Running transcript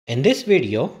In this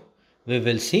video, we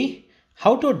will see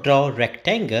how to draw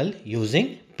rectangle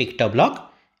using Pictoblox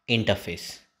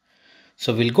interface.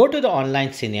 So we'll go to the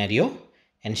online scenario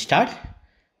and start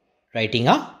writing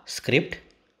a script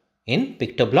in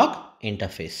Pictoblox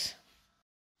interface.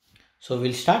 So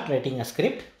we'll start writing a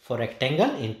script for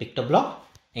rectangle in Pictoblox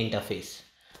interface.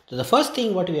 So the first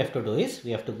thing what we have to do is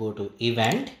we have to go to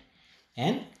event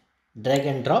and drag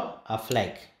and drop a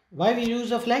flag. Why we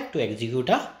use a flag? To execute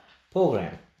a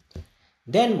program.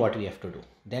 Then what we have to do?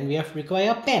 Then we have to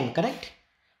require a pen, correct?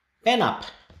 Pen up.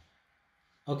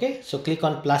 Okay, so click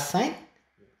on plus sign,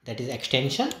 that is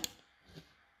extension,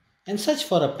 and search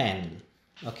for a pen.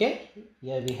 Okay,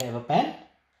 here we have a pen,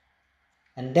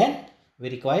 and then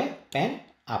we require pen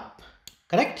up,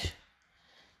 correct?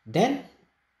 Then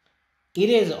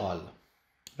erase all,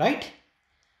 right?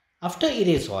 After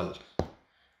erase all,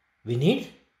 we need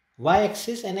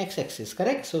y-axis and x-axis,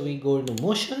 correct? So we go to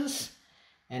motions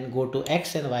and go to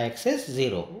x and y axis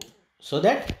 0, so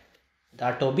that the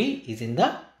RTOB is in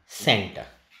the center.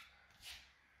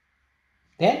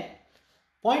 Then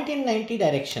point in 90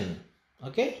 direction.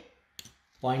 Okay,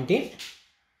 point in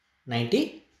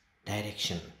 90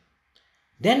 direction.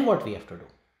 Then what we have to do?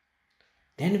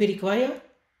 Then we require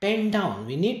pen down.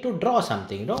 We need to draw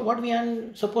something. No? What we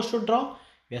are supposed to draw?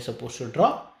 We are supposed to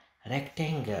draw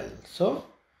rectangle. So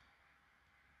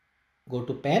go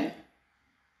to pen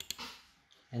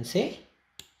and say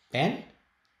pen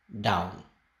down.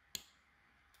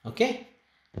 Okay,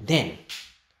 then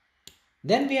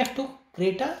we have to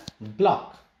create a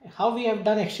block. How we have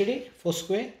done yesterday for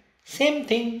square, same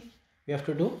thing we have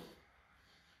to do.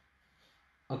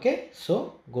 Okay,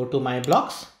 so go to my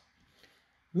blocks,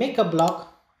 make a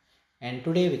block, and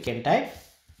today we can type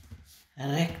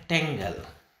rectangle.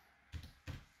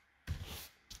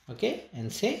 Okay, and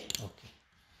say okay.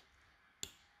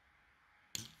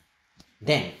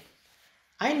 Then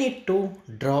I need to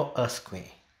draw a square.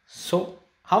 So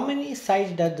how many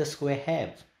sides does the square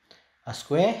have? A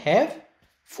square have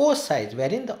 4 sides,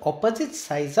 wherein the opposite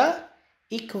sides are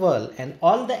equal and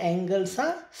all the angles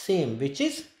are same, which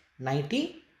is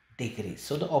 90 degrees.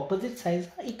 So the opposite sides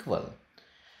are equal.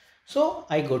 So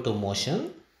I go to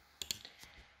motion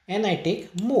and I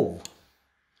take move.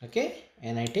 Okay,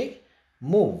 and I take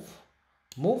move.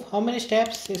 Move how many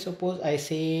steps? Say suppose I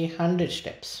say 100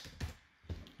 steps.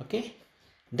 Okay,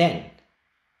 then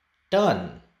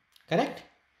turn, correct?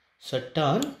 So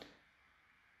turn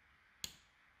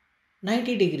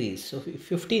 90 degrees. So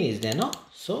 15 is there, no?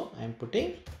 So I am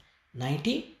putting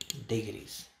 90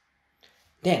 degrees.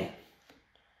 Then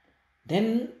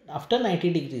after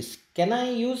 90 degrees, can I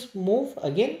use move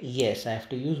again? Yes, I have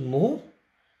to use move.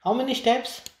 How many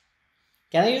steps?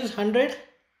 Can I use 100?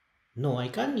 No, I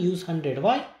can't use 100.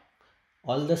 Why?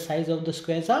 All the sides of the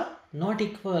squares are not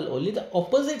equal. Only the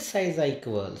opposite sides are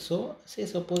equal. So say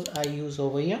suppose I use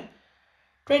over here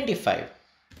 25.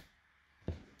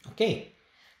 Okay.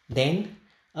 Then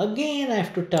again I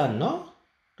have to turn, no,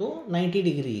 to 90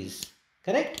 degrees,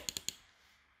 correct?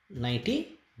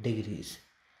 90 degrees.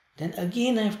 Then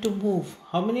again I have to move.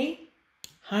 How many?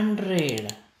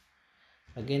 100.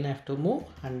 Again I have to move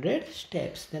 100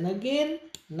 steps. Then again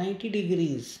 90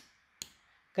 degrees,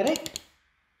 correct?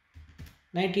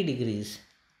 90 degrees.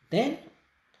 Then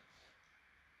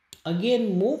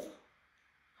again move.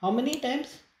 How many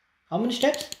times? How many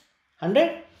steps?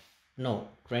 100? No,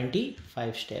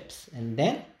 25 steps. And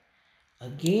then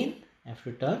again I have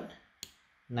to turn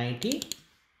 90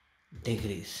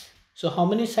 degrees. So how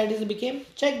many sides became?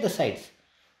 Check the sides.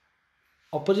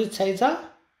 Opposite sides are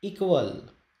equal.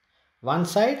 One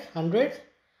side 100,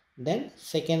 then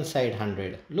second side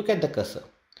 100. Look at the cursor.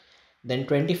 Then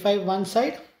 25 one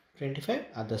side, 25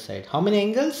 other side. How many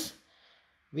angles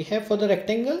we have for the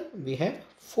rectangle? We have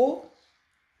 4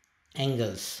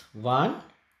 angles. 1,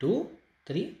 2,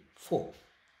 3, 4.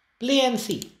 Play and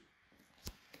see.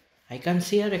 I can't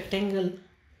see a rectangle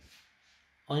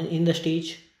in the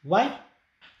stage. Why?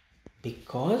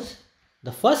 Because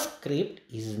the first script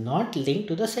is not linked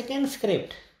to the second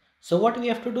script. So what we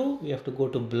have to do? We have to go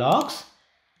to blocks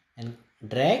and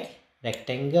drag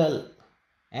rectangle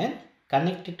and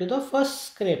connect it to the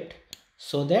first script,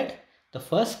 so that the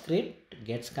first script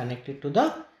gets connected to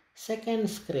the second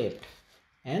script,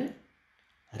 and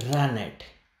run it.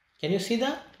 Can you see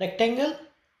the rectangle?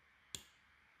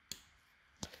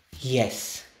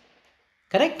 Yes,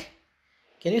 correct.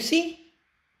 Can you see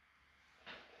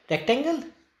rectangle?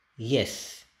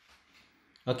 Yes.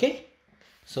 Okay,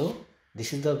 so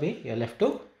this is the way you'll have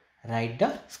to write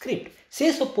the script.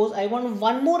 Say suppose I want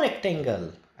one more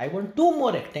rectangle. I want 2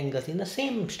 more rectangles in the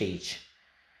same stage.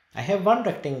 I have one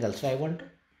rectangle, so I want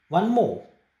one more.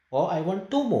 or I want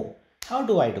two more. How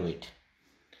do I do it?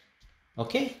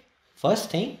 Okay, first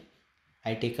thing,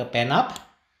 I take a pen up,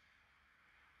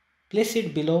 place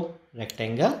it below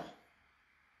rectangle,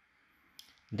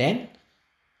 then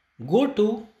go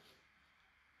to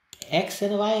x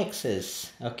and y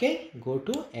axis. Okay, go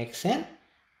to x and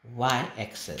y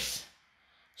axis.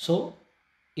 So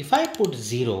if I put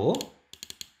 0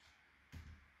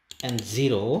 and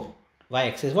 0 y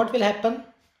axis, what will happen?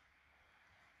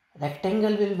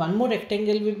 One more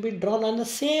rectangle will be drawn on the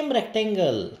same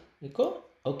rectangle.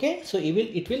 Okay, so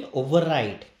it will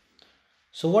override.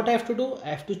 So what I have to do? I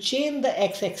have to change the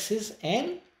x-axis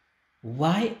and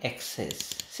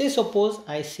y-axis. Say suppose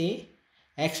I say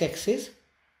x-axis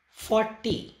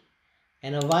 40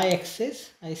 and a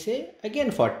y-axis I say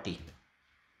again 40.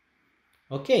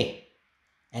 Okay,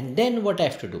 and then what I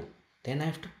have to do? Then I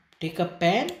have to take a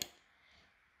pen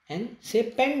and say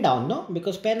pen down, no?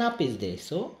 Because pen up is there.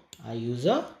 So I use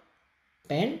a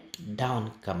pen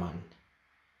down command.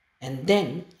 And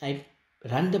then I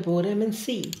run the program and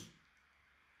see.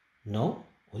 No,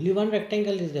 only one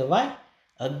rectangle is there. Why?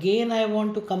 Again, I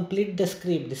want to complete the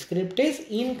script. The script is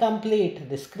incomplete.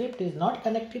 The script is not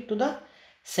connected to the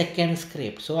second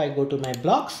script. So I go to my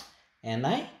blocks and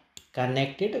I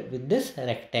connect it with this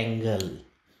rectangle.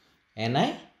 And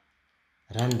I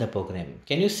run the program.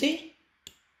 Can you see?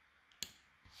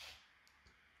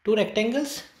 Two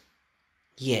rectangles?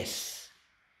 Yes.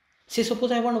 See,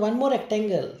 suppose I want one more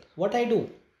rectangle. What I do?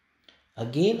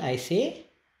 Again, I say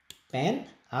pen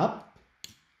up,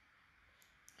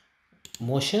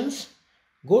 motions,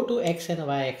 go to x and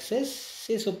y axis.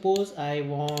 Say suppose I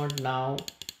want now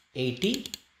 80.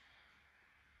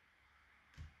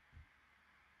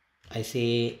 I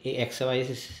say x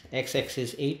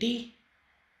axis 80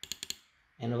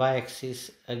 and y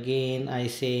axis again I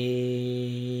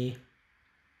say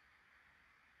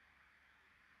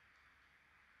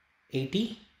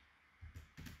 80.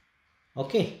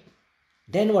 Okay,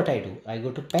 then what I do? I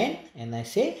go to pen and I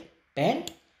say pen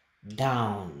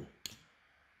down.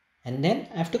 And then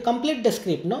I have to complete the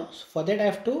script, no? So for that I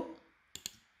have to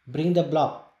bring the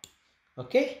block,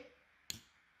 okay,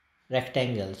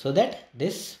 rectangle, so that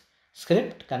this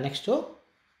script connects to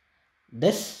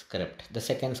this script, the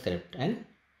second script, and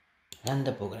run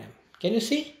the program. Can you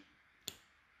see?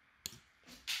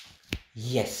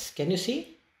 Yes, can you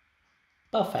see?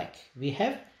 Perfect. We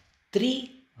have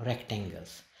 3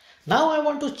 rectangles. Now I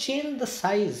want to change the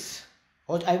size,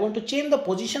 or I want to change the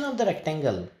position of the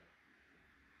rectangle,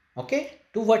 okay,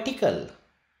 to vertical.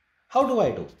 How do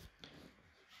I do?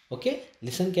 Okay,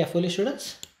 listen carefully,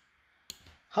 students.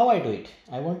 How I do it?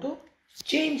 I want to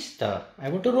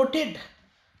rotate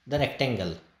the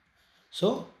rectangle.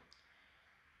 So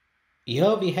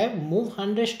here we have move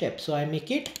 100 steps. So I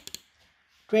make it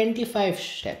 25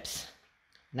 steps,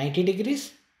 90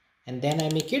 degrees, and then I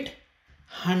make it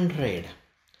 100.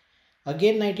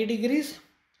 Again 90 degrees,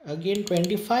 again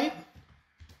 25,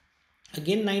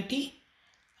 again 90,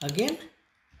 again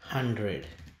 100.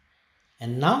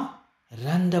 And now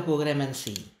run the program and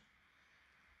see.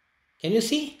 Can you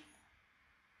see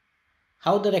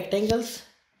how the rectangles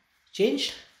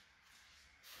changed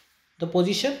the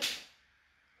position?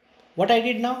 What I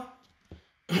did now?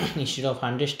 Instead of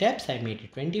 100 steps, I made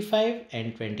it 25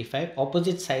 and 25.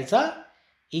 Opposite sides are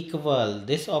equal.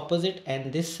 This opposite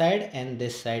and this side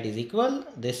is equal.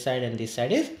 This side and this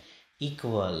side is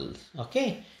equal.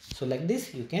 Okay. So like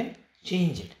this you can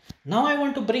change it. Now I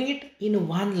want to bring it in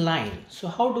one line. So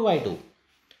how do I do?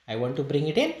 I want to bring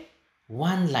it in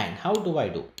one line. How do I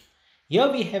do? Here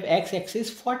we have x-axis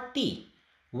 40,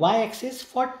 y-axis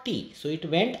 40. So it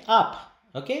went up.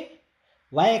 Okay.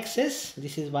 Y-axis,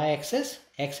 this is y-axis,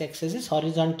 x-axis is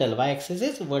horizontal, y-axis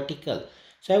is vertical.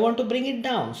 So I want to bring it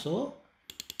down. So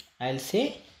I'll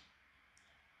say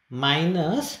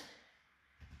minus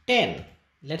 10.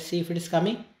 Let's see if it is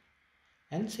coming.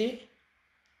 And say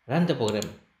run the program.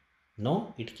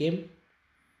 No, it came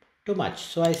too much.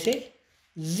 So I say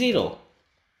 0.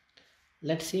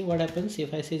 Let's see what happens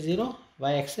if I say 0.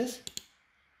 Y-axis.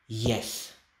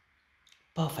 Yes.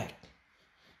 Perfect.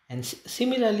 And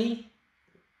similarly,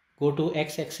 go to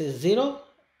x-axis 0,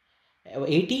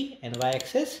 80, and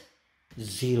y-axis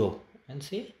 0, and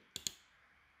see.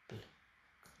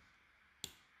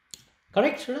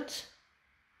 Correct, students?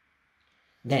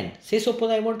 Then say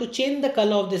suppose I want to change the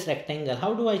color of this rectangle.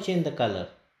 How do I change the color?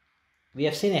 We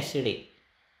have seen yesterday.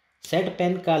 Set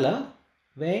pen color,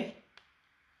 where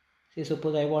say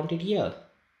suppose I want it here,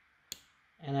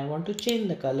 and I want to change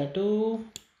the color to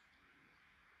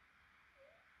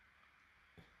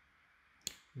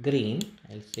green.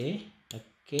 I'll say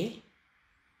okay.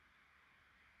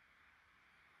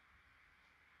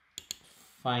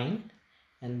 fine.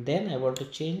 And then I want to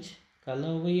change color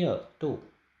over here too.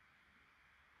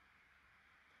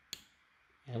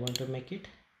 I want to make it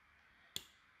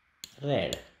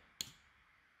red.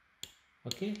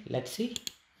 Okay, let's see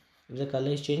if the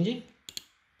color is changing.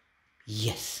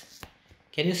 Yes.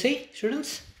 Can you see,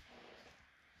 students?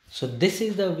 So this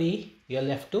is the way you'll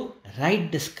have to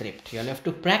write the script. You'll have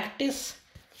to practice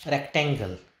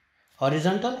rectangle,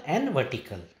 horizontal and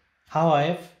vertical, how I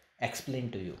have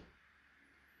explained to you.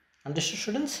 Understood,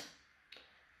 students?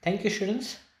 Thank you,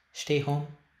 students. Stay home,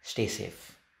 stay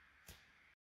safe.